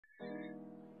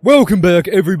Welcome back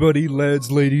everybody,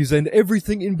 lads, ladies, and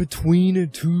everything in between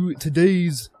to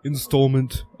today's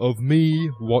installment of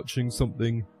me watching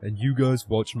something and you guys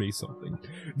watch me something.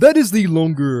 That is the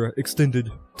longer extended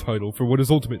title for what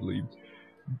is ultimately.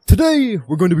 Today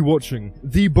we're going to be watching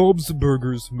the Bob's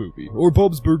Burgers movie, or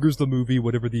Bob's Burgers the movie,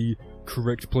 whatever the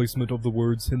correct placement of the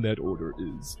words in that order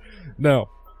is.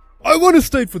 Now, I want to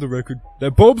state for the record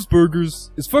that Bob's Burgers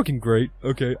is fucking great,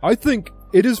 okay? I think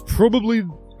it is probably,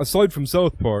 aside from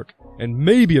South Park, and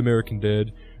maybe American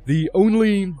Dad, the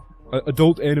only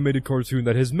adult animated cartoon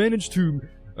that has managed to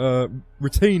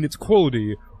retain its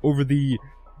quality over the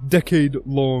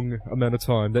decade-long amount of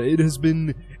time that it has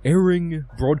been airing,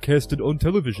 broadcasted on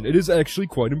television. It is actually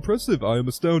quite impressive. I am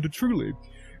astounded, truly.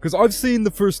 Because I've seen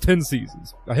the first 10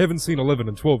 seasons. I haven't seen 11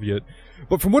 and 12 yet.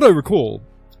 But from what I recall,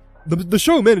 the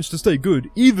show managed to stay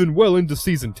good, even well into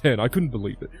season 10. I couldn't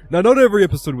believe it. Now, not every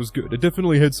episode was good. It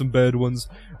definitely had some bad ones,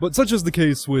 but such is the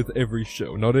case with every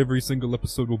show. Not every single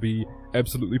episode will be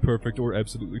absolutely perfect or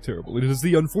absolutely terrible. It is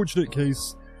the unfortunate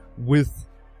case with,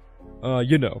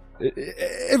 you know,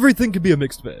 everything can be a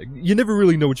mixed bag. You never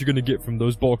really know what you're gonna get from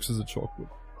those boxes of chocolate.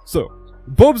 So,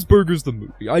 Bob's Burgers the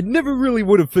movie. I never really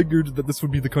would have figured that this would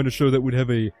be the kind of show that would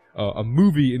have a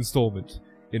movie installment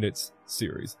in its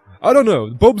series. I don't know,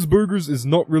 Bob's Burgers is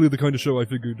not really the kind of show I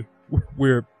figured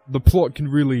where the plot can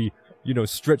really, you know,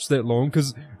 stretch that long,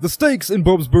 because the stakes in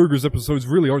Bob's Burgers episodes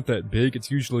really aren't that big.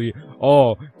 It's usually,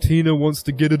 oh, Tina wants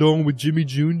to get it on with Jimmy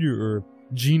Jr., or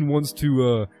Gene wants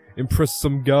to, impress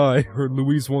some guy, or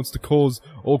Louise wants to cause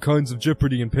all kinds of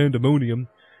jeopardy and pandemonium.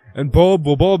 And Bob,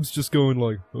 well, Bob's just going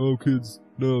like, oh, kids,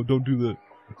 no, don't do that.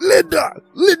 Linda!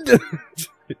 Linda!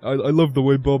 I love the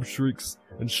way Bob shrieks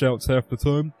and shouts half the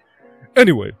time.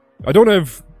 Anyway, I don't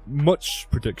have much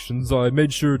predictions. I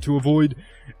made sure to avoid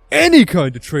any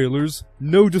kind of trailers,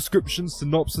 no descriptions,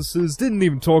 synopsises, didn't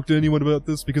even talk to anyone about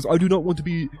this because I do not want to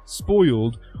be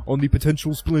spoiled on the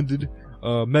potential splendid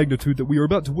magnitude that we are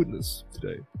about to witness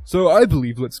today. So I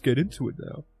believe let's get into it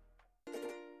now.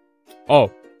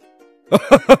 Oh.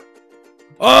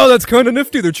 Oh, that's kinda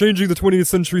nifty. They're changing the 20th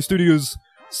Century Studios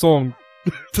song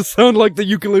to sound like the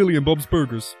ukulele in Bob's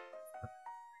Burgers.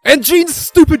 And Gene's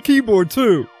stupid keyboard,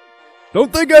 too!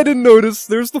 Don't think I didn't notice,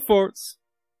 there's the farts.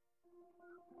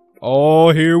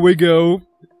 Oh, here we go.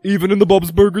 Even in the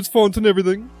Bob's Burgers font and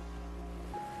everything.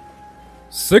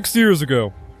 6 years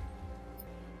ago.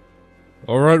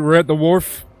 Alright, we're at the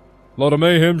wharf. A lot of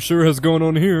mayhem sure has gone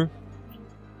on here.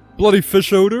 Bloody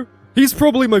fish odor. He's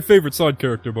probably my favorite side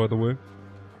character, by the way.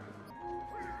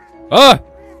 Ah!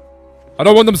 I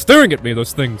don't want them staring at me,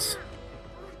 those things.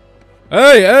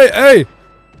 Hey, hey, hey!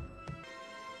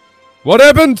 What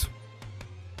happened?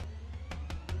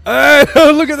 Hey,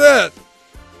 look at that!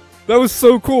 That was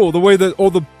so cool, the way that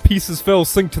all the pieces fell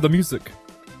synced to the music.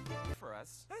 For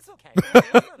us. That's okay.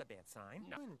 That's not a bad sign.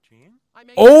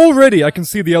 Already I can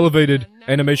see the elevated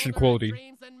animation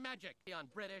quality.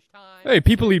 Hey,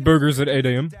 people eat burgers at 8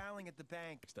 AM.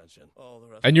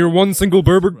 And your one single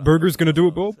burger's gonna do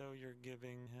it, Bob?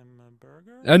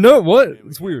 No, what?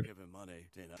 It's weird.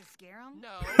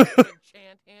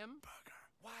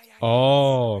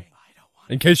 Oh.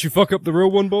 In case you fuck up the real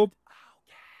one, Bob?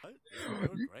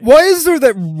 Why is there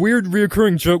that weird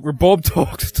reoccurring joke where Bob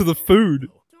talks to the food?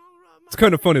 It's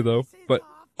kind of funny though, but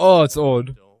oh, it's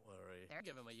odd.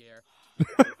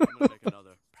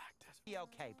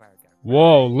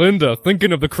 Whoa, Linda,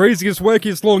 thinking of the craziest,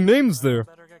 wackiest long names there.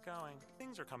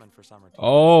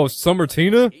 Oh, Summer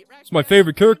Tina? It's my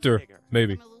favorite character,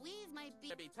 maybe.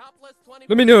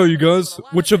 Let me know, you guys,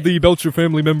 which of the Belcher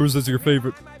family members is your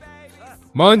favorite?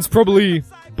 Mine's probably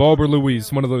Bob or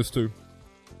Louise, one of those two.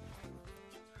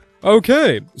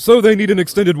 Okay, so they need an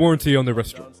extended warranty on their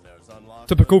restaurant.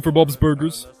 Typical for Bob's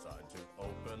Burgers.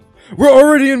 We're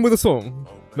already in with a song.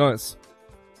 Nice.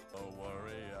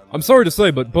 I'm sorry to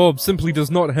say, but Bob simply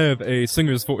does not have a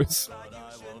singer's voice.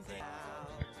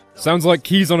 Sounds like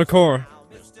keys on a car.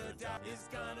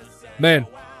 Man,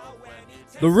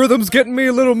 the rhythm's getting me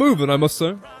a little moving, I must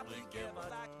say.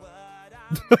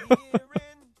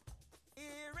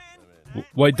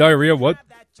 White diarrhea, what?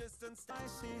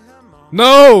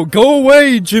 No! Go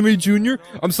away, Jimmy Jr.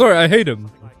 I'm sorry, I hate him.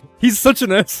 He's such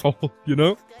an asshole, you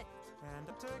know?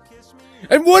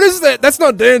 And what is that? That's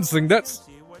not dancing, that's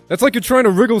like you're trying to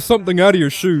wriggle something out of your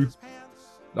shoe.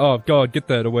 Oh god, get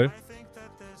that away.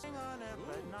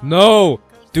 No!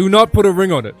 Do not put a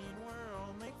ring on it.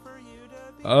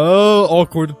 Oh,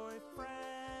 awkward.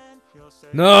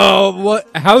 No, what?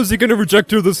 How's he gonna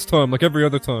reject her this time, like every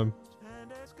other time?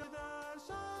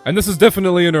 And this is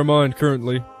definitely in her mind,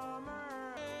 currently.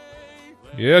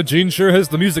 Yeah, Gene sure has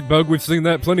the music bug, we've seen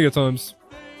that plenty of times.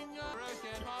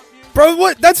 Bro,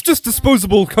 what? That's just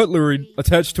disposable cutlery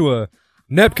attached to a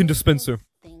napkin dispenser.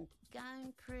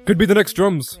 Could be the next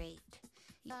drums.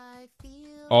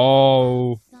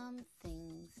 Oh.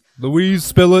 Louise,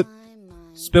 spill it.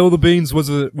 Spill the beans. What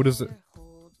is it?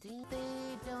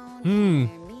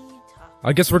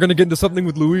 I guess we're gonna get into something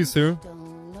with Louise here.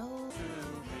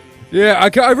 Yeah,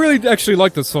 I really actually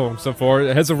like this song so far.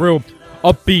 It has a real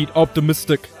upbeat,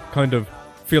 optimistic kind of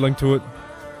feeling to it.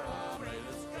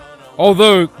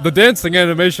 Although, the dancing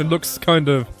animation looks kind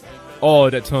of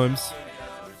odd at times.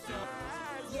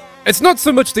 It's not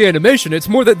so much the animation, it's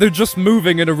more that they're just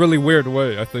moving in a really weird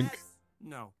way, I think.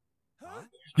 No. Huh?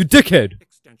 You dickhead!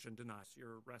 Extension denies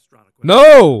your restaurant equipment.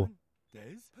 No!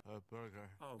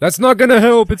 Oh, That's not gonna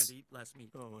help, it's... eat less meat.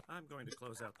 I'm going to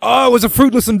close out. Oh, it was a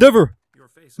fruitless endeavor! Your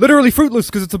face. Literally fruitless,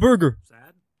 because it's a burger.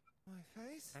 Sad? My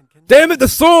face? And can Damn it, the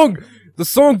song! The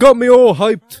song got me all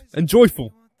hyped and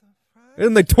joyful. And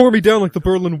then they tore me down like the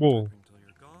Berlin Wall.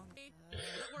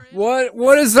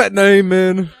 What is that name,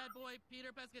 man?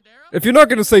 If you're not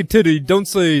gonna say titty, don't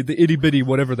say the itty bitty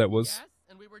whatever that was.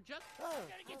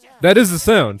 That is the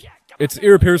sound. It's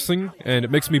ear piercing, and it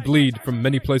makes me bleed from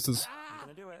many places. I'm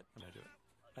gonna do it.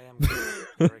 I am.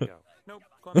 There we go. Nope.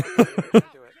 Go on, do it.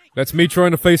 That's me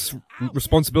trying to face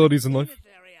responsibilities in life.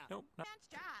 Nope. Not.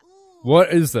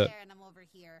 What is that?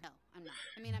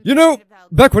 You know,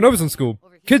 back when I was in school,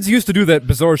 kids used to do that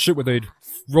bizarre shit where they'd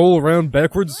roll around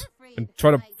backwards and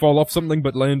try to fall off something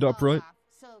but land upright.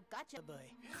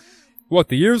 What,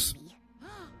 the ears?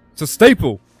 It's a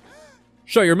staple.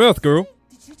 Shut your mouth, girl.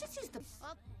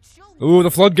 Ooh, the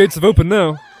floodgates have opened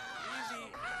now.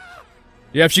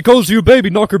 Yeah, if she calls you a baby,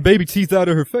 knock her baby teeth out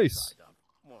of her face.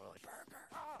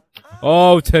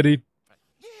 Oh, Teddy.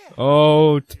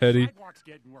 Oh, Teddy.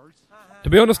 To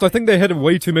be honest, I think they had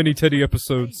way too many Teddy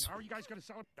episodes.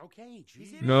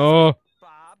 No.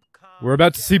 We're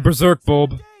about to see Berserk,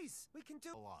 Bob.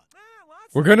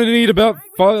 We're gonna need about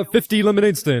 50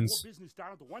 lemonade stands.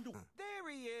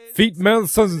 Feet mouth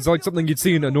sounds like something you'd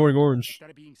see in Annoying Orange.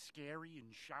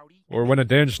 Or when a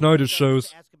Dan Schneider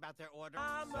shows.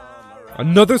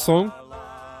 Another song?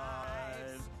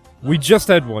 We just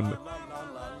had one.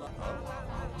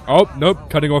 Oh, nope,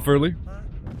 cutting off early.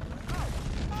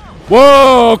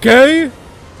 Whoa, okay!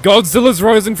 Godzilla's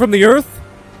rising from the earth?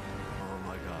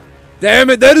 Damn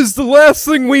it, that is the last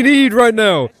thing we need right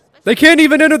now! They can't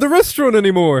even enter the restaurant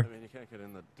anymore! I mean, you can't get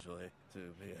in the joy to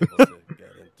be able to get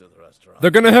into the restaurant.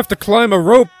 They're gonna have to climb a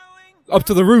rope up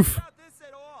to the roof.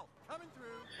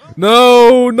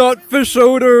 No, not fish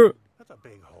odor! That's a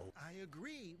big hole. I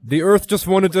agree. The earth just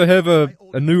wanted to have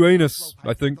a new anus,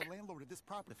 I think.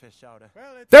 The fish out.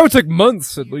 That would take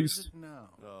months, at least. No.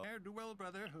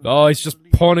 Oh, he's just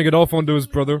pawning it off onto his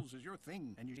brother.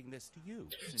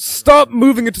 Stop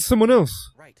moving it to someone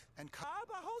else.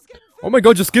 Oh my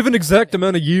god, just give an exact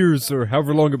amount of years, or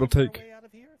however long it will take.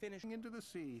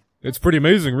 It's pretty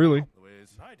amazing, really.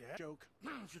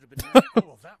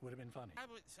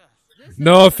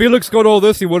 No, if Felix got all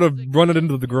this, he would have run it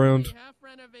into the ground.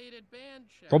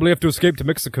 Probably have to escape to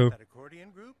Mexico.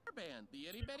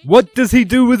 What does he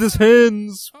do with his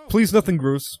hands? Please, nothing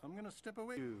gross.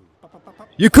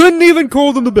 You couldn't even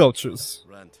call them the Belchers.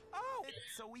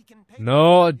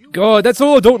 No, God, that's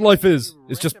all adult life is.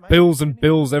 It's just bills and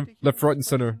bills left, right, and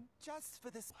center.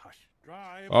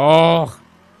 Oh,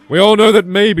 we all know that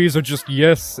maybes are just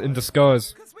yes in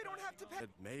disguise.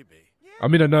 I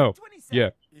mean, a no. Yeah.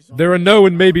 There are no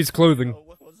in maybe's clothing.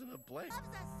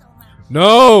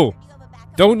 No!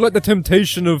 Don't let the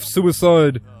temptation of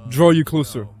suicide draw you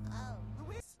closer.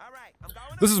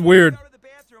 This is weird.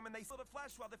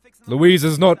 Louise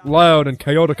is not loud and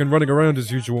chaotic and running around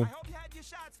as usual.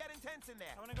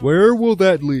 Where will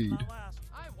that lead?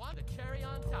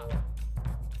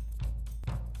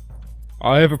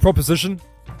 I have a proposition.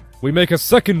 We make a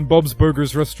second Bob's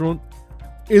Burgers restaurant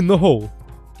in the hole.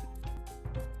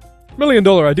 $1 million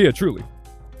idea, truly.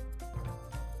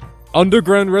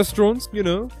 Underground restaurants, you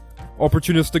know,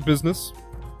 opportunistic business.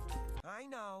 I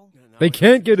know. They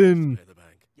can't get in.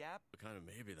 Yep.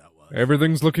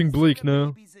 Everything's looking bleak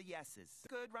now.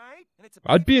 Good, right? And it's a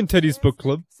I'd be in Teddy's book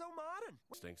club. so modern.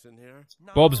 Stinks in here.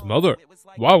 Bob's mother. It was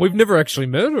like Wow, we've never actually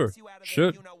met her. you out of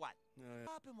Shit. you know what.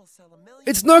 Poppin' will sell 1 million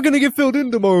It's not gonna get filled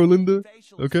in tomorrow, Linda.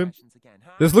 facial Okay? expressions again,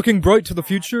 huh? There's looking bright to the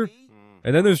future,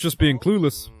 and then there's just being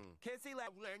clueless. Kissy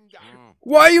left Linda.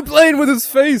 Why are you playing with his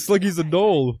face like he's a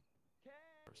doll?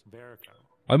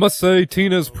 I must say,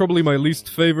 Tina's probably my least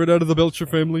favorite out of the Belcher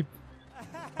family.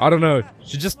 I don't know,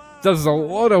 she just does a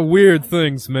lot of weird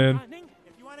things, man.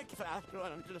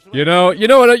 You know,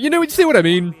 you see what I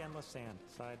mean?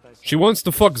 She wants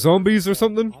to fuck zombies or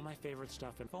something?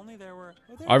 stuff. If only there were.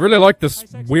 I really like this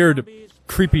weird,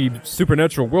 creepy,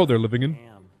 supernatural world they're living in.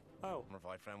 Oh, My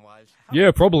boyfriend was.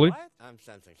 Yeah, probably. I'm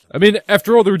sensing something. I mean,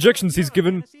 after all the rejections he's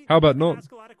given, how about not?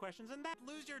 ask a lot of questions and that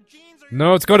lose your jeans or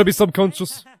No, it's gotta be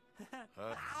subconscious.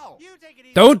 Ow! You take it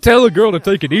easy. Don't tell a girl to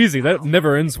take it easy, that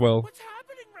never ends well. What's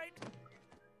happening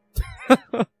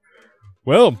right?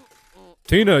 Well,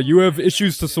 Tina, you have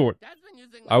issues to sort.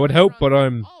 I would help, but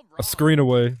I'm a screen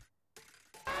away.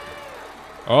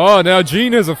 Oh, now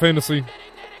Jean has a fantasy.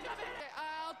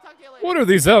 What are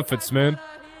these outfits, man?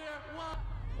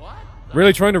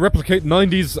 Really trying to replicate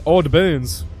 90s odd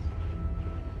bands.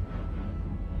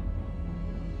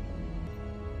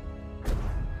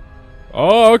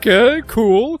 Oh, okay,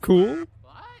 cool, cool.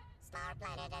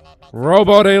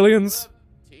 Robot aliens.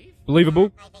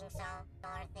 Believable.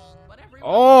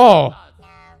 Oh!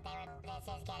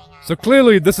 So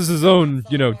clearly this is his own,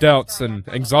 you know, doubts and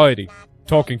anxiety,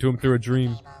 talking to him through a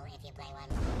dream.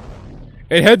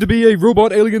 It had to be a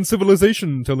robot alien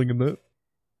civilization telling him that.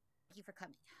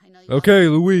 Okay,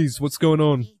 Louise, what's going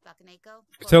on?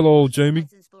 Tell old Jamie.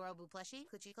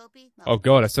 Oh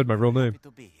god, I said my real name.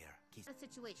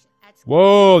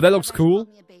 Whoa, that looks cool.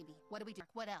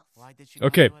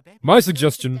 Okay, my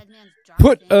suggestion,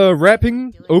 put a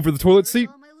wrapping over the toilet seat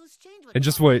and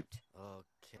just wait.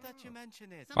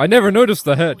 I never noticed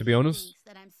the hat, to be honest.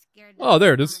 Oh,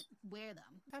 there it is.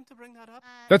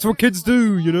 That's what kids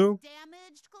do, you know?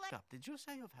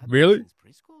 Really?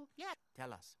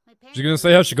 She's gonna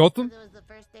say how she got them?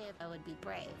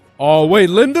 Oh, wait,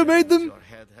 Linda made them?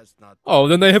 Oh,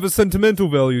 then they have a sentimental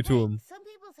value to them.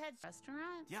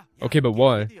 Okay, but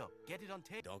why?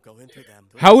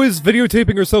 How is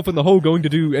videotaping herself in the hole going to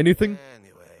do anything?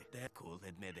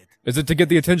 Is it to get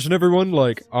the attention of everyone?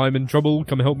 Like, I'm in trouble,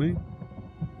 come help me?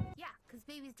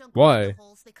 Why?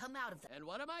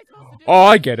 Oh,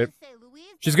 I get it.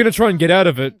 She's gonna try and get out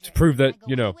of it to prove that,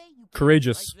 you know,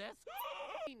 courageous.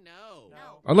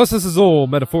 Unless this is all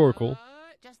metaphorical.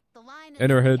 In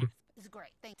her head.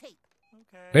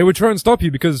 They would try and stop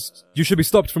you because you should be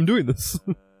stopped from doing this.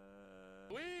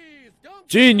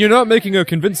 Jean, you're not making a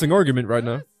convincing argument right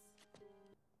now.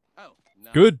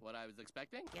 Good.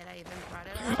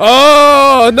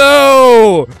 Oh,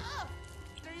 no!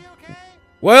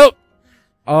 Well,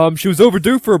 she was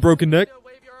overdue for a broken neck.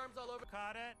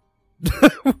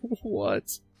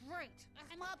 What?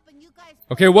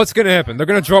 Okay, what's gonna happen? They're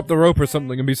gonna drop the rope or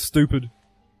something and be stupid.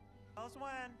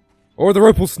 Or the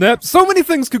rope will snap. So many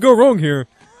things could go wrong here.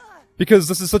 Because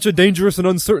this is such a dangerous and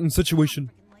uncertain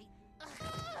situation.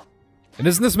 And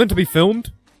isn't this meant to be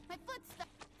filmed?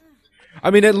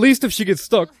 I mean, at least if she gets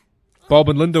stuck, Bob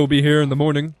and Linda will be here in the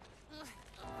morning.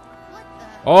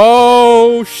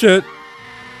 Oh, shit.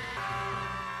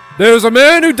 There's a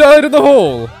man who died in the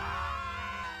hole.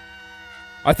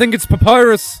 I think it's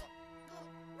Papyrus.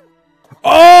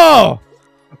 Oh!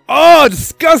 Oh,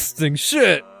 disgusting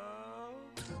shit.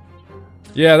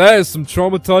 Yeah, that is some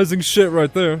traumatizing shit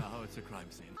right there.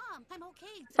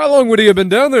 How long would he have been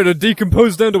down there to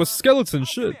decompose down to a skeleton?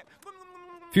 Shit.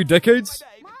 A few decades?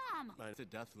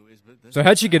 So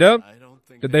how'd she get out?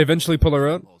 Did they eventually pull her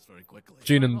out?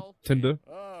 Jean and Tinder?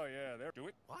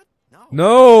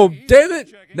 No, damn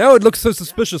it! Now it looks so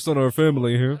suspicious on our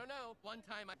family here.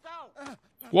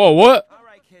 Whoa, what?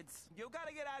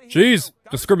 Jeez,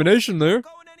 discrimination there.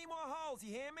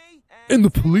 In the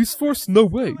police force? No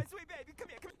way.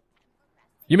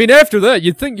 You mean after that,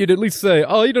 you'd think you'd at least say,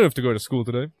 oh, you don't have to go to school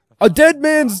today. A dead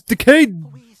man's decayed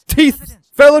teeth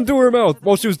fell into her mouth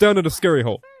while she was down in a scary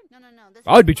hole.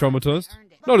 I'd be traumatized.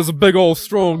 Not as a big old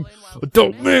strong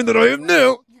adult man that I am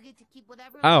now.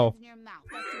 Ow.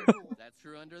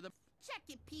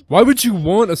 Why would you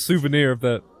want a souvenir of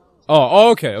that?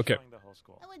 Oh, okay, okay.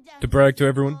 To brag to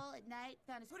everyone?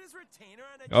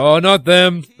 Oh, not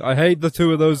them. I hate the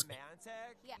two of those.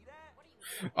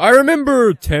 I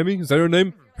remember Tammy, is that her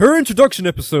name? Her introduction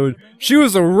episode, she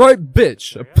was a right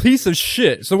bitch, a piece of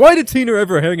shit. So why did Tina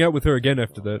ever hang out with her again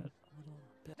after that?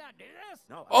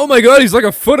 Oh my god, he's like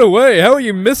a foot away. How are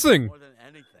you missing?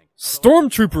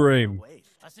 Stormtrooper aim.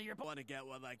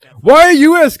 Why are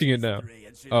you asking it now?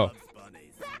 Oh.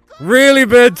 Really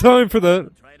bad time for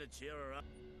that.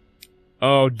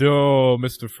 Oh, no,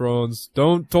 Mr. Franz.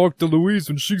 Don't talk to Louise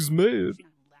when she's mad.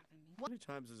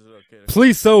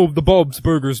 Please sell the Bob's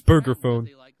Burgers burger phone.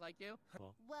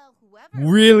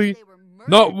 Really?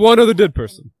 Not one other dead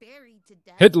person.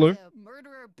 Hitler?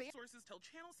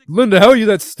 Linda, how are you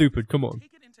that stupid? Come on.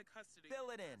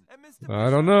 I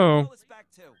don't know.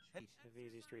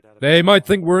 They might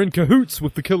think we're in cahoots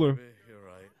with the killer.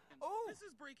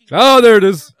 Oh, there it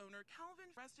is.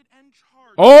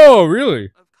 Oh,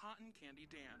 really?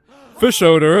 Fish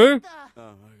odor, eh?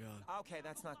 Oh my god. Okay,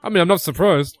 that's not. I mean, I'm not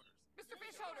surprised.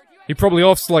 He probably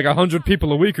offs like 100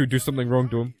 people a week who do something wrong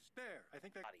to him.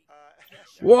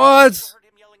 What?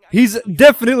 He's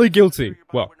definitely guilty.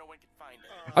 Well,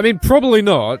 I mean, probably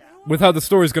not, with how the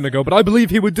story's gonna go, but I believe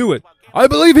he would do it. I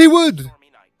believe he would!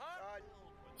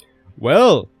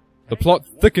 Well, the plot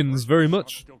thickens very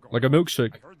much, like a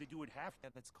milkshake.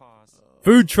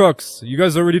 Food trucks, you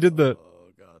guys already did that. Oh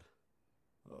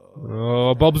god.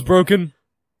 Oh, Bob's broken.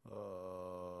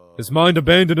 His mind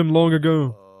abandoned him long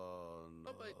ago.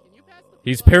 No.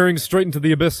 He's peering straight into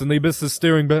the abyss, and the abyss is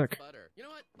staring back.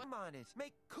 Come on, it's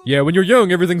make cool Yeah, when you're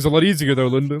young, everything's a lot easier though,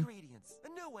 Linda. ingredients. A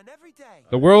new one every day.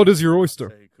 The world is your oyster.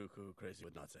 Say cuckoo crazy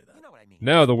would not say that. You know what I mean.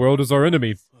 Now the world is our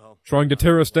enemy, Well, trying to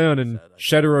tear us down and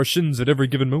shatter our shins at every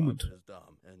given moment. is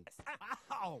dumb and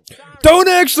Ow! Don't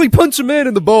actually punch a man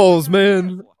in the balls,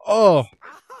 man! Oh,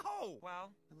 Ow!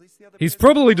 Well, at least the other he's bit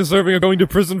probably deserving of going to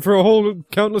prison for a whole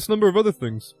countless number of other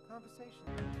things.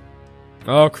 conversation.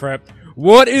 Oh crap.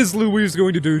 What is Louise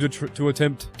going to do to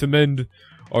attempt to mend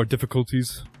our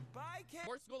difficulties? Bye, kid.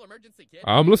 More school emergency, kid.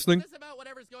 I'm listening. Just about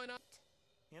whatever's going on.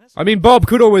 I mean, Bob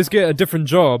could always get a different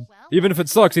job. Even if it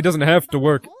sucks, he doesn't have to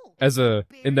work as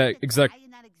in that exact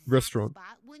restaurant.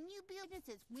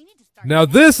 Now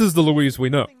this is the Louise we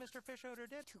know. Mr. Fish Odor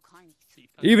did.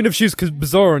 Even if she's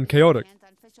bizarre and chaotic.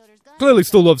 Clearly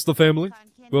still loves the family.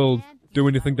 Will do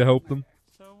anything to help them.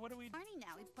 So what do we do?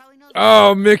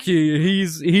 Oh, Mickey,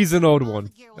 he's an odd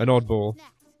one. An oddball.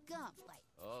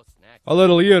 Oh, snack. A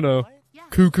little, you know,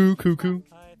 cuckoo.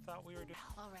 I thought we were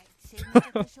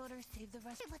doing.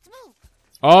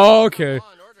 Oh, okay.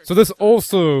 So this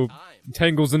also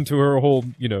tangles into her whole,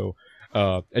 you know,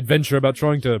 adventure about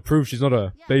trying to prove she's not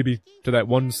a baby to that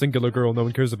one singular girl no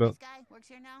one cares about.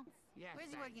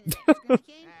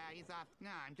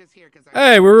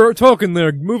 Hey, we were talking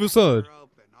there. Move aside.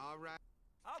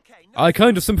 Okay. I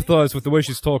kind of sympathize with the way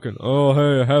she's talking. Oh,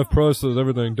 hey, half prices,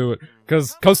 everything, do it.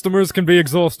 Because customers can be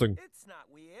exhausting. It's not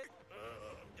weird.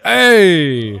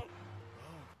 Hey!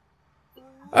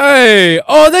 Hey!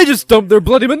 Oh, they just dumped their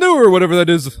bloody manure or whatever that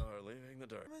is. are leaving the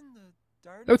dirt. I'm in the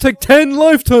dirt. It would take 10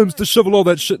 lifetimes to shovel all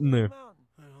that shit in there.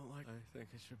 I don't like. I think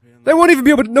it should be in They won't even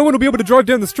be able to, no one will be able to drive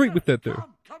down the street with that there.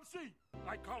 Come see.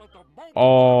 I call it the mobile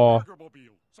Aw. Burgermobile.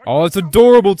 So Oh, you it's can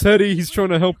adorable, Teddy. He's trying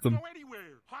to help them. go anywhere.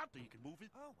 Hot, you can move it.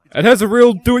 It has a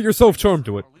real do-it-yourself charm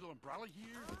to it. A little umbrella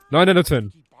here. 9 out of 10.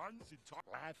 Keep buns and talk,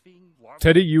 laughing, laughing.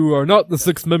 Teddy, you are not the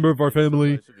 6th member of our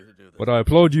family, Nice of you to do this. but I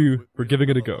applaud you for giving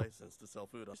it a go. License to sell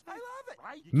food on- I love it.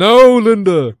 Right? You No,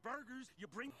 Linda! get burgers, you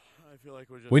bring. I feel like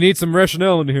we're just We need some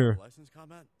rationale in here. license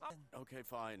comment. Okay,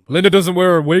 fine. Linda doesn't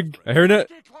wear a wig, a hairnet,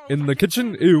 Get close. in the I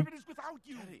kitchen? can't Ew. believe it is without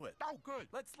you. Quit. Oh, good.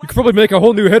 Let's You could probably make a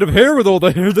whole new head of hair with all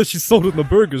the hair that she sold in the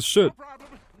burgers, shit. No problem.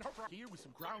 No problem. Here with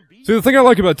some ground beef. See, the thing I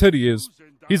like about Teddy is,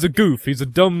 he's a goof, he's a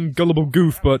dumb, gullible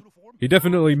goof, but he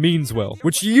definitely means well,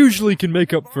 which usually can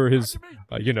make up for his,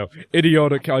 you know,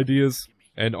 idiotic ideas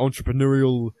and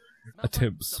entrepreneurial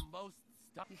attempts.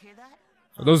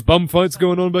 Are those bum fights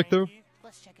going on back there?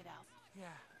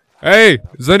 Hey,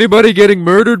 is anybody getting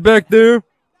murdered back there?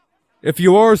 If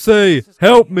you are, say,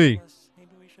 help me. Maybe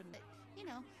we shouldn't.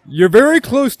 You're very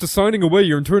close to signing away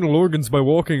your internal organs by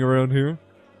walking around here.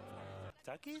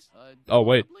 Duckies? Oh,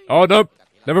 wait. Oh, no.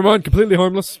 Never mind, completely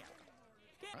harmless.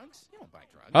 Drugs? You don't buy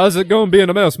drugs. How's it going being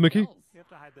a mouse, Mickey? You have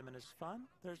to hide them in his fun.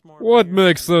 There's more. What beer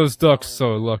makes than those ducks flowers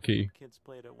so than lucky? Kids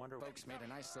played at Wonder Folks made a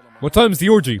nice little What time's the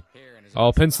orgy? here in his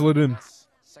I'll pencil it in.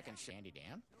 second shandy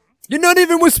dam. You're not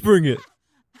even whispering it!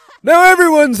 Now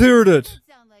everyone's heard it!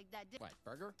 What,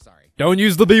 burger? Sorry. Don't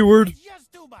use the B word.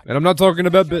 Just too much. And I'm not talking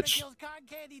about bitch. Kills cotton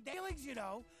candy dailings, you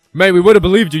know. Mate, we would have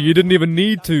believed you. You didn't even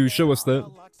need to show us that.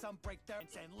 Some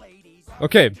breakdowns and ladies.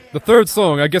 Okay, the third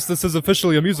song. I guess this is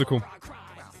officially a musical.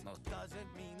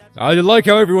 Doesn't mean that I like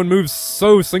how everyone moves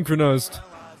so synchronized.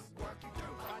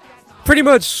 Pretty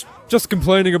much just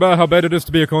complaining about how bad it is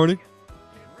to be a carny.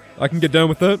 I can get down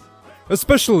with that.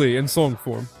 Especially in song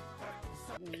form.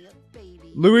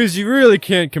 Louise, you really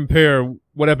can't compare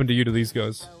what happened to you to these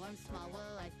guys.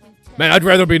 Man, I'd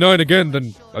rather be 9 again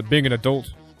than being an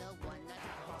adult.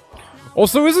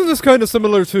 Also, isn't this kind of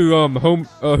similar to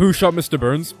Who Shot Mr.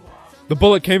 Burns? The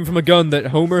bullet came from a gun that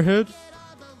Homer had?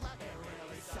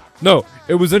 No,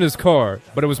 it was in his car,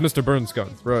 but it was Mr. Burns'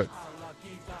 gun. Right.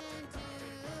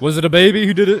 Was it a baby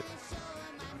who did it?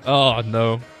 Oh,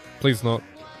 no. Please not.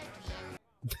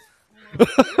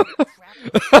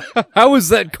 How was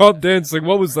that cop dancing?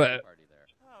 What was that?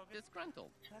 Disgruntled.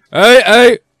 Hey,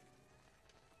 hey!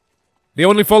 The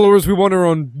only followers we want are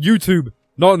on YouTube,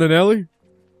 not in an alley?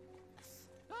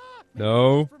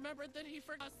 No. Remembered that he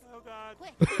forgot.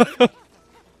 Oh God.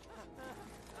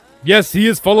 Yes, he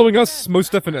is following us,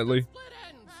 most definitely.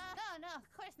 No,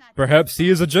 of course not. Perhaps he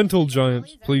is a gentle giant,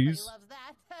 please. Loves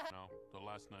that. No, the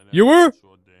last night You I were?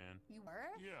 saw Dan. You were?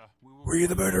 Yeah, Were you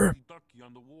the murderer? ducky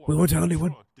on the wall. We won't tell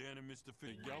anyone. Dan and Mr.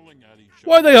 Finn yelling at each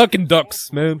Why are other. they hucking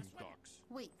ducks, man?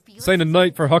 Wait, Felix This ain't a is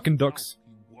night for saying- hucking ducks.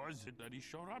 He was it that he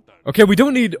showed up that Okay, we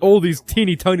don't need all these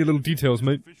teeny tiny little details,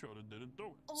 mate. fish order didn't do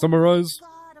it. Summarize. Oh,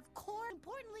 God, of course.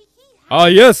 Importantly, he had Ah,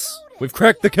 yes! motive. We've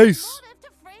cracked the He had case. motive to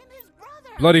frame his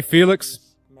brother. Bloody Felix.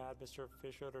 Mad Mr.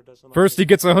 Fisher doesn't like First he it.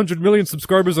 gets 100 million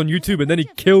subscribers on YouTube, and then he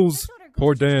kills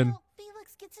poor Dan.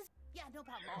 Felix gets his... Yeah, no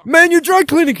problem. Man, you're dry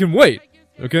cleaning him, wait!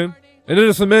 Okay? An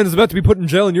innocent man is about to be put in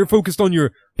jail, and you're focused on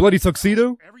your bloody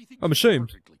tuxedo? Everything I'm ashamed.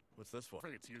 perfectly. What's this one?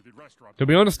 Fancier than restaurant. To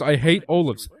be honest, I hate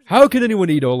olives. How can anyone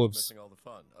eat olives? Missing all the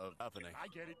fun of happening. I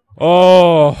get it.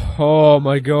 Oh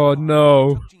my god,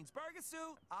 no.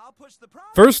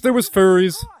 First there was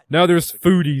furries, now there's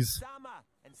foodies.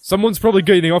 Someone's probably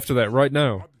getting off to that right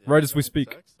now, right as we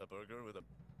speak. Sex? A burger with a...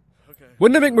 Okay.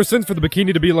 Wouldn't it make more sense for the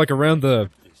bikini to be like around the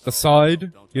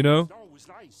side, you know? No, it was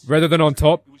nice. Rather than on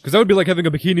top? Because that would be like having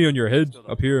a bikini on your head,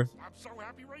 up here. I'm so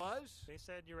happy right They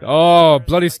said you're Oh, at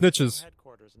bloody like snitches.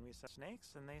 headquarters, and we said snakes,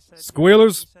 and they said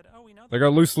Squealers? we said, oh, we know They that.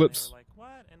 got loose And they were lips. like,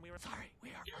 what? And we were sorry, we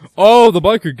are. Oh, the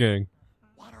biker gang.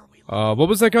 What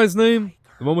was that guy's name?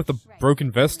 The one with the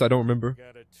broken vest? I don't remember.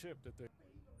 got a tip that they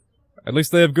At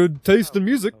least they have good taste in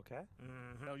music. Okay.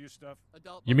 know your stuff.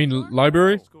 You mean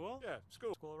library? School? Yeah,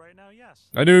 school. School right now, yes.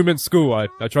 I knew he meant school. I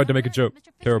tried to make a joke. Mr.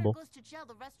 Fisher Terrible. goes to jail,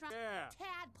 the restaurant Yeah.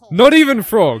 tadpole. Not even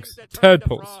frogs.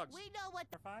 Tadpoles. We know what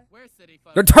Where's City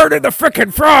Fun? They're turning the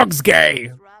frickin' frogs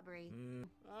gay! robbery.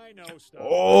 I know stuff.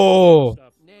 Oh.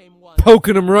 Stuff. Name one.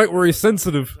 Poking him right where he's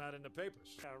sensitive. Not in the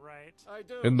papers. Yeah, right. I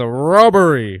do. In the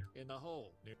robbery. In the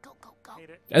hole. Go, go, go. Hate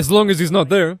it. As long as he's not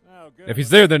there. Oh, good. If he's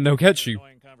there, then he'll catch you.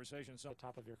 Annoying conversation, so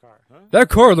Top of your car. That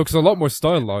car looks a lot more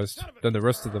stylized than the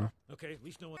rest of them. okay, at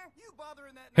least no one.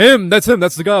 Him! That's him,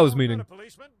 that's the guy I was Not meaning. a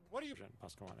policeman. What are you?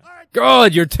 Alright,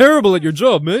 God, you're terrible at your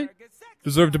job, mate.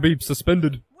 Deserve to be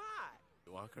suspended.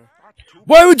 Walker?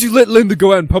 Why would you let Linda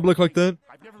go out in public like that?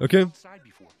 I've never Okay. been outside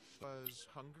before.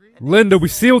 Linda, we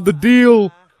sealed the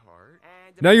deal.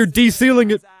 Now you're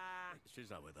de-sealing it. She's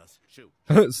not with us.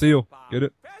 Shoot. Seal. Get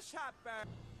it?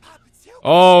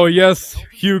 Oh, yes,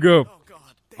 Hugo. Oh, God.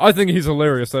 I think he's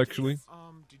hilarious, actually.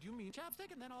 Did you mean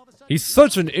chapstick and then all of a sudden? He's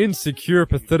such an insecure,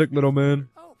 pathetic little man.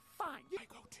 Oh, fine. I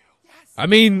go too. Yes. I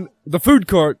mean, the food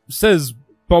cart says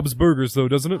Bob's Burgers, though,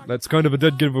 doesn't it? That's kind of a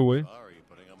dead giveaway. Are you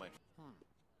putting on my...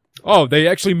 Oh, they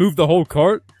actually moved the whole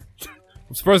cart?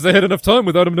 I'm surprised they had enough time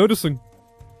without him noticing.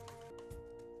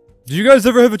 Did you guys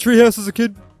ever have a treehouse as a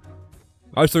kid?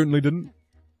 I certainly didn't.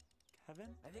 Kevin?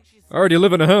 I already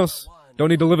live in a house. Don't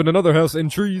need to live in another house in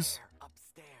trees.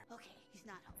 Okay, he's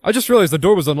not home. I just realized the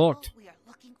door was unlocked. We are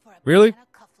looking for a Really? banana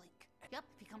cufflink. Yep,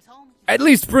 if he comes home. At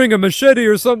least bring a machete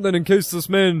or something in case this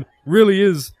man really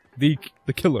is the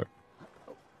killer.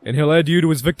 And he'll add you to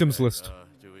his victims list.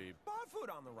 Do we...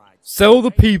 Sell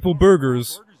the people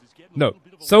burgers. No,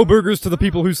 sell burgers to the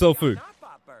people who sell food.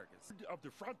 Of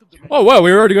the front of the Oh wow,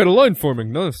 we already got a line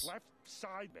forming. Nice. left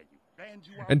side menu. Band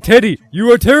you out. And Teddy,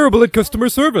 you are terrible at customer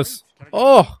service.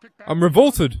 Oh, I'm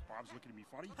revolted. Bob's looking at me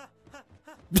funny.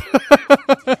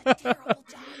 Terrible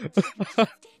job.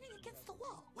 Standing against the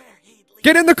wall. Where he'd leave.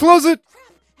 Get in the closet! Crap,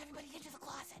 everybody into the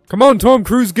closet. Come on, Tom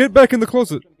Cruise, get back in the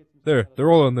closet. There,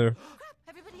 they're all in there. Crap,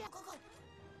 everybody out. Go, go.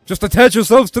 Just attach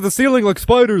yourselves to the ceiling like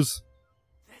spiders.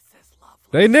 This is lovely.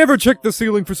 They never check the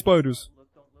ceiling for spiders.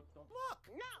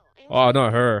 Oh,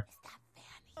 not her.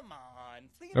 Come on.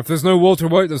 If there's no Walter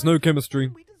White, there's no chemistry.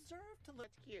 We deserve to look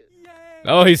cute.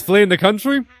 Oh, he's fleeing the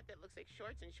country? Hat that looks like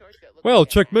shorts and shorts that look Well, like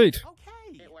checkmate.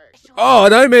 Okay. It works. Oh,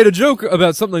 and I made a joke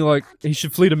about something like he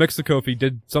should flee to Mexico if he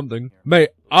did something.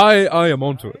 Mate, I am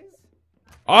onto it.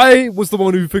 I was the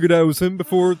one who figured out it was him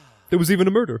before there was even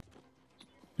a murder.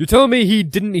 You're telling me he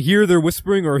didn't hear their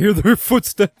whispering or hear their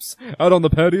footsteps out on the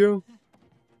patio?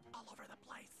 All over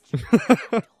the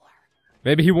place.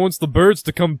 Maybe he wants the birds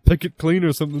to come pick it clean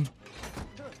or something.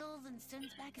 Bills and sins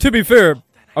back in To be fair,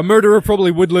 a murderer probably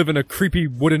would live in a creepy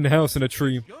wooden house in a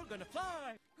tree.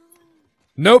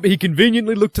 Nope, he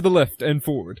conveniently looked to the left and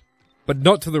forward, but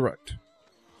not to the right.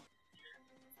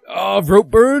 Ah, rope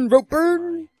burn, rope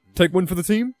burn! Take one for the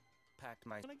team. Packed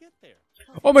my... When I get there.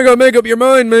 Oh my god, make up your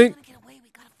mind, mate! Get away, we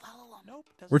gotta follow him. Nope.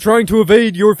 We're trying to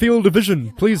evade your field of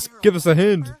vision. Please give us a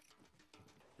hand.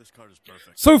 This card is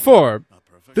perfect. So far, Not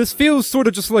perfect. this feels sort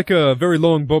of just like a very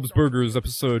long Bob's Burgers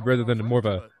episode rather than more of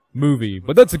a movie,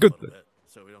 but that's a good thing.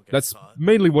 So we don't get That's caught.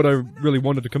 mainly what I really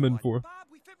wanted to come in for.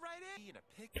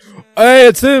 Hey,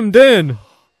 it's him, Dan!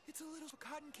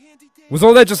 Was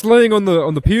all that just laying on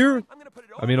the pier?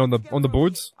 I mean, on the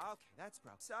boards. Okay, that's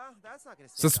broke. So, that's not gonna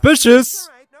stick. Suspicious!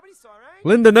 Alright, nobody saw, right?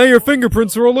 Linda, now your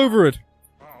fingerprints are all over it.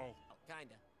 Oh,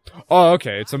 Kinda. Oh,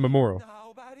 okay, it's a memorial.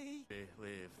 Nobody.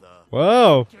 Leave the.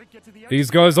 Wow, can't get to the these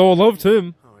guys all loved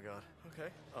him. Oh my god. Okay.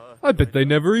 I bet they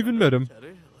never even met him.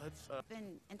 Teddy, let's.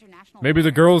 Been international. Maybe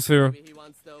the girls here. Maybe he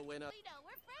wants to win a.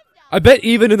 I bet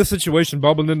even in the situation,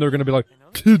 Bob and Linda are gonna be like,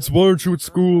 kids, why aren't you at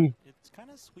school? It's kind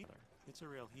of sweet. It's a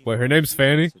real heat. Wait, her name's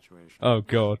Fanny? Situation. Oh,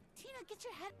 God. Tina, get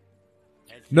your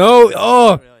head. No,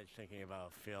 oh! Really thinking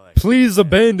about Felix. Please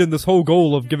abandon this whole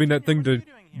goal of giving that thing to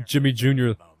Jimmy Jr.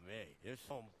 About me. It's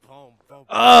boom, boom, boom.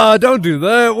 Ah, don't do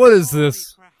that. What is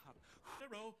this?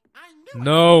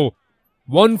 No.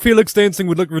 One Felix dancing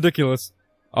would look ridiculous.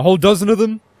 A whole dozen of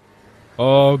them?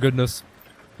 Oh, goodness.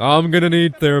 I'm gonna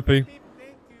need therapy.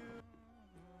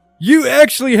 You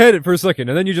actually had it for a second,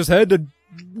 and then you just had to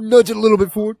nudge it a little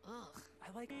bit forward.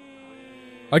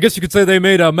 I guess you could say they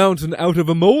made a mountain out of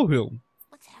a molehill.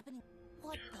 What's happening?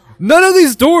 What the? None of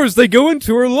these doors they go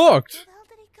into are locked. Where the hell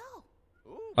did he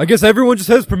go? I guess everyone just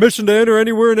has permission to enter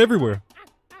anywhere and everywhere.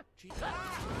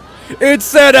 It's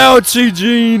said ouchie,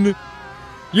 Gene!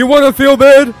 You wanna feel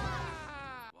bad?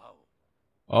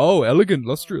 Oh, elegant,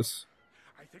 lustrous.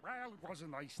 I think, well, it was a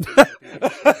nice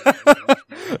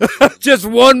day. Just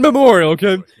one memorial,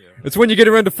 okay? It's when you get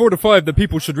around to 4 to 5 that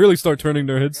people should really start turning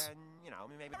their heads. And, you know,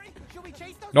 maybe. Should we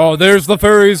chase those? Oh, there's the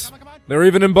furries. They're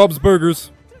even in Bob's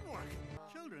Burgers.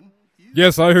 Children,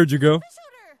 Yes, I heard you go.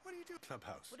 what do you do?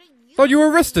 Clubhouse. Thought you were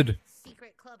arrested.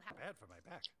 Secret club. Bad for my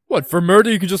back. What, for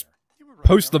murder you could just You were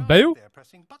post the running bail? around there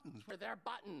pressing buttons. For their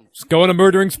buttons. Just go on a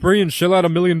murdering spree and shell out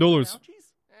 $1 million. Hug.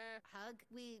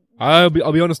 We. I'll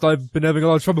be honest, I've been having a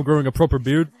lot of trouble growing a proper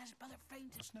beard.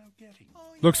 It's no getting.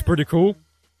 Looks pretty cool.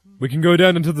 We can go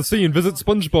down into the sea and visit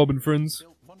SpongeBob and friends.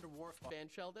 Wonder Wharf fan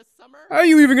shell this summer. How are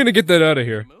you even gonna get that out of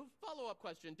here? Follow-up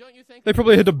question. Don't you think They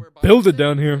probably had to we're build it biased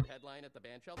down here. headline at the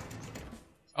band shell?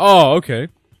 Oh, okay.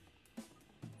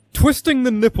 Twisting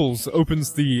the nipples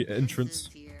opens the entrance.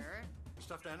 Here.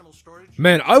 Stuffed animal storage.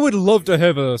 Man, I would love to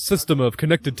have a system of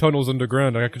connected tunnels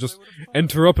underground. I could just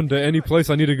enter up into any place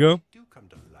I need to go. Do come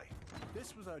to life.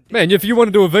 This was our Man, if you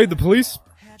wanted to evade the police,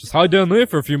 just hide down there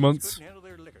for a few months. handle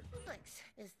their liquor. Felix,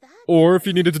 is that? Or if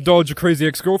you needed to dodge a crazy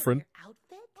ex-girlfriend.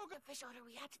 Outfit? Fish order,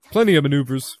 we had to tell Plenty you. of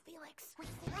maneuvers. Felix.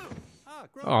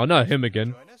 Oh, not him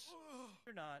again. Join us?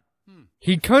 You're not.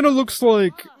 He kinda looks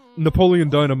like Napoleon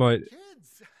Dynamite.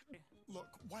 Kids. Look,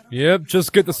 why don't Yep,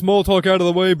 just get the small talk out of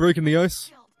the way, breaking the ice.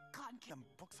 Chill. Cotton candy. them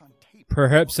books on tape?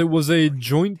 Perhaps it was a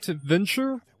joint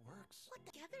venture?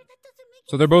 Put together? That doesn't make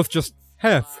So they're both just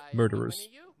half murderers.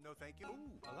 No, thank you.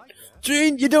 I like that.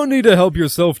 Gene, you don't need to help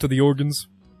yourself to the organs.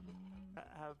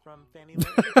 From Fanny Lou.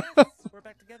 Yes, we're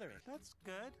back together. That's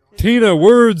good. Tina,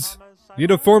 words! Need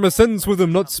to form a sentence with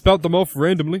them, not spout them off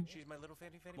randomly, She's my little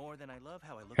Fanny Fanny. More than I love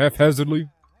how I look. haphazardly. It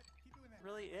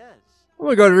really is. Oh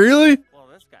my god, really? Well,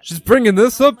 this guy. She's bringing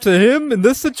this up to him in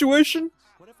this situation?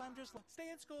 What if I'm just stay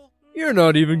in school? You're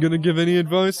not even gonna give any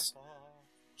advice.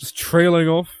 Just trailing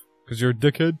off, because you're a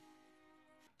dickhead.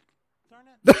 Darn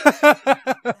it.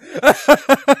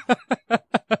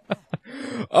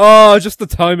 Oh, just the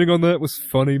timing on that was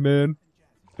funny, man.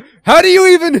 How do you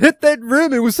even hit that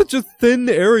rim? It was such a thin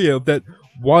area of that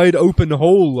wide open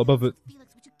hole above it.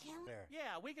 Felix, would you kill? Yeah,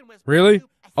 we can whisper. Really?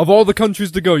 Of all the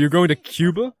countries to go, you're going to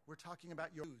Cuba? We're talking about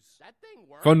your. That thing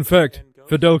worked. Fun fact,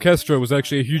 Fidel Castro was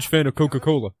actually a huge fan of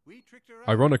Coca-Cola. We tricked her.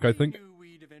 Ironic, I think. We knew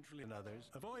we'd eventually and others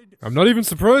avoid. I'm not even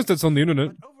surprised that's on the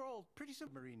internet. But overall, pretty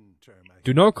submarine term. I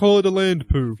Do not call it a land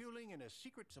poo. Fueling in a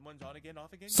secret. Someone's on again,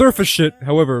 off again. Surface shit,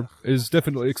 however, is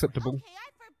definitely acceptable. Okay,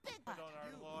 I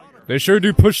forbid that. They sure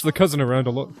do push the cousin around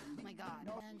a lot. Oh my god.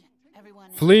 And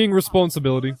everyone. Fleeing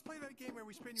responsibility. Play that game where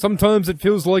we spin you Sometimes it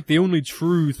feels like the only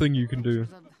true thing you can do.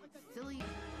 Silly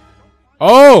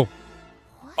Oh!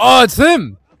 Oh, it's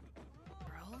him!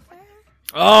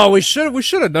 Grover? Oh, we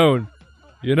should have known.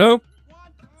 You know?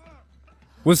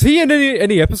 Was he in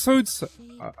any episodes?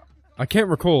 I can't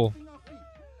recall.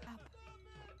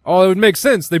 Oh, it would make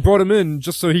sense. They brought him in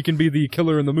just so he can be the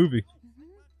killer in the movie.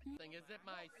 Thing is that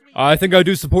my sweet I think I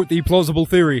do support the plausible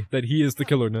theory that he is the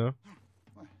killer now.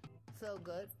 So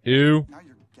good. Ew. Now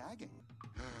you're gagging.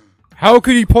 How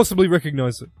could he possibly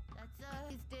recognize it? That's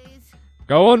these days.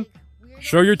 Go on. Weird.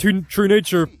 Show your true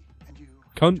nature, And you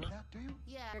cunt. enjoy that, do you?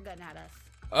 Yeah, you're getting at us.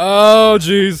 Oh,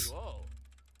 jeez.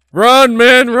 Run,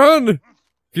 man, run!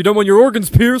 If you don't want your organs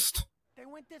pierced. They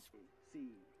went this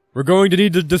We're going to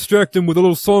need to distract him with a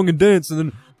little song and dance and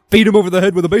then beat him over the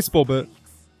head with a baseball bat.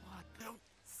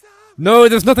 No,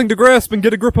 there's nothing to grasp and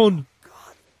get a grip on.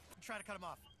 Try to cut him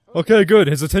off. Okay, good.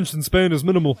 His attention span is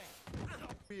minimal.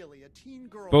 Really, a teen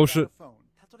girl Bullshit. without a phone.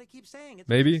 That's what I keep keep saying it's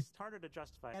Maybe. It's harder to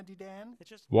justify. Andy Dan, It's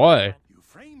just Why? you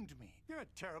framed me. You're a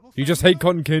terrible. You just friend. hate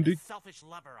cotton candy? Selfish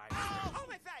lover, Oh,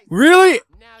 my face! Really?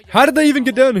 Now you How did they even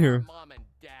get down here? Mom and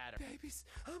dad are- babies.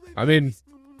 Oh, my I mean,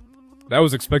 that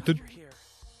was expected. You're here.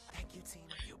 Thank you, Tina.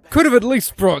 You bet. Could have at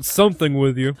least brought something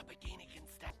with you.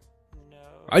 No.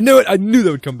 I knew it. I knew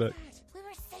they would come back. We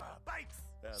were sick.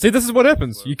 See, this is what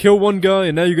happens. You kill one guy,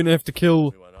 and now you're gonna have to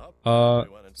kill, We went up.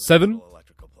 7? little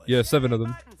electrical place. Yeah, 7 of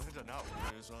them.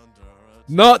 Is under attack.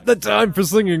 Not the time for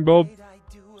singing, Bob.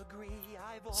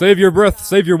 Save your breath,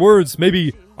 save your words.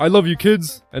 Maybe, I love you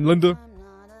kids, and Linda.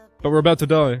 But we're about to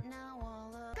die.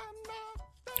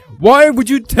 Why would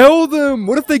you tell them?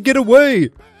 What if they get away?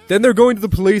 Then they're going to the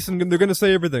police and they're gonna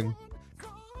say everything.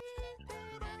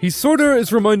 He sorta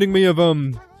is reminding me of,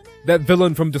 that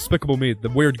villain from Despicable Me, the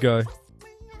weird guy.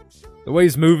 The way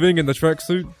he's moving in the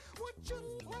tracksuit.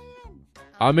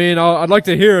 I mean, I'd like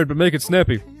to hear it, but make it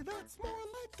snappy.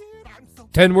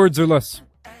 10 words or less.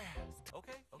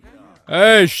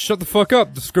 Hey, shut the fuck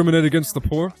up, discriminate against the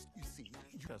poor.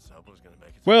 Guess Hubler's gonna make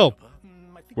it. Well,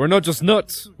 we're not just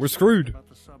nuts, we're screwed.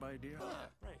 The sub idea.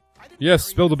 Yes,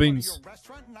 spill the beans.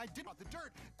 Restaurant and I did the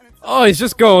dirt. And it's Oh, he's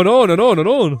just going on and on and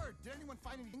on. Did anyone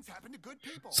find any things happen to good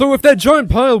people? So if that giant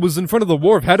pile was in front of the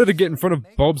wharf, how did it get in front of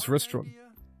Bob's restaurant?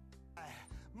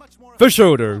 Much more. Fish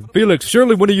odor. Felix,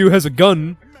 surely one of you has a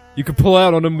gun. You could pull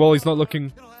out on him while he's not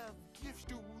looking.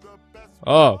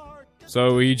 Oh,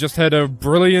 so he just had a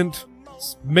brilliant,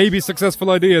 maybe successful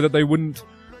idea that they wouldn't,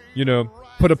 you know,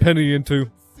 put a penny into.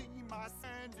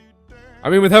 I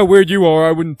mean, with how weird you are,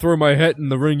 I wouldn't throw my hat in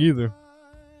the ring either.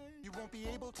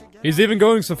 He's even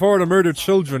going so far to murder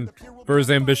children for his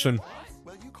ambition.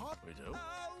 We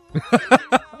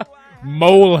do.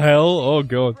 Mole hell, oh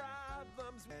god.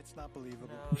 It's not believable.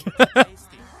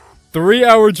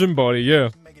 3-hour gym body, yeah.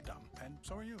 Mega dumb. And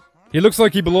so are you. He looks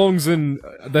like he belongs in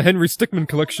the Henry Stickmin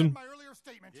collection. My earlier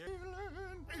statement.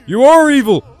 You are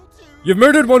evil! You've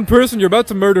murdered one person, you're about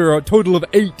to murder a total of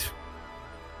 8.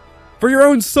 For your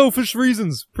own selfish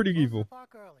reasons. Pretty evil.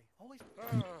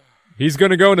 He's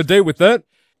gonna go on a date with that?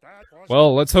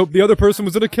 Well, let's hope the other person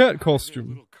was in a cat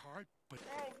costume.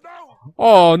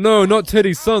 Oh no, not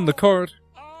Teddy's son, the cart.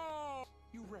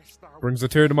 Brings a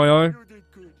tear to my eye.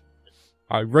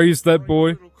 I raised that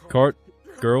boy, cart,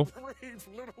 girl.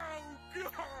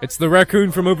 It's the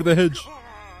raccoon from over the hedge.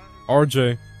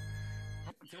 RJ.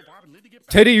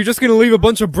 Teddy, you're just gonna leave a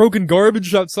bunch of broken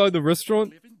garbage outside the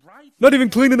restaurant? Not even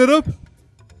cleaning it up?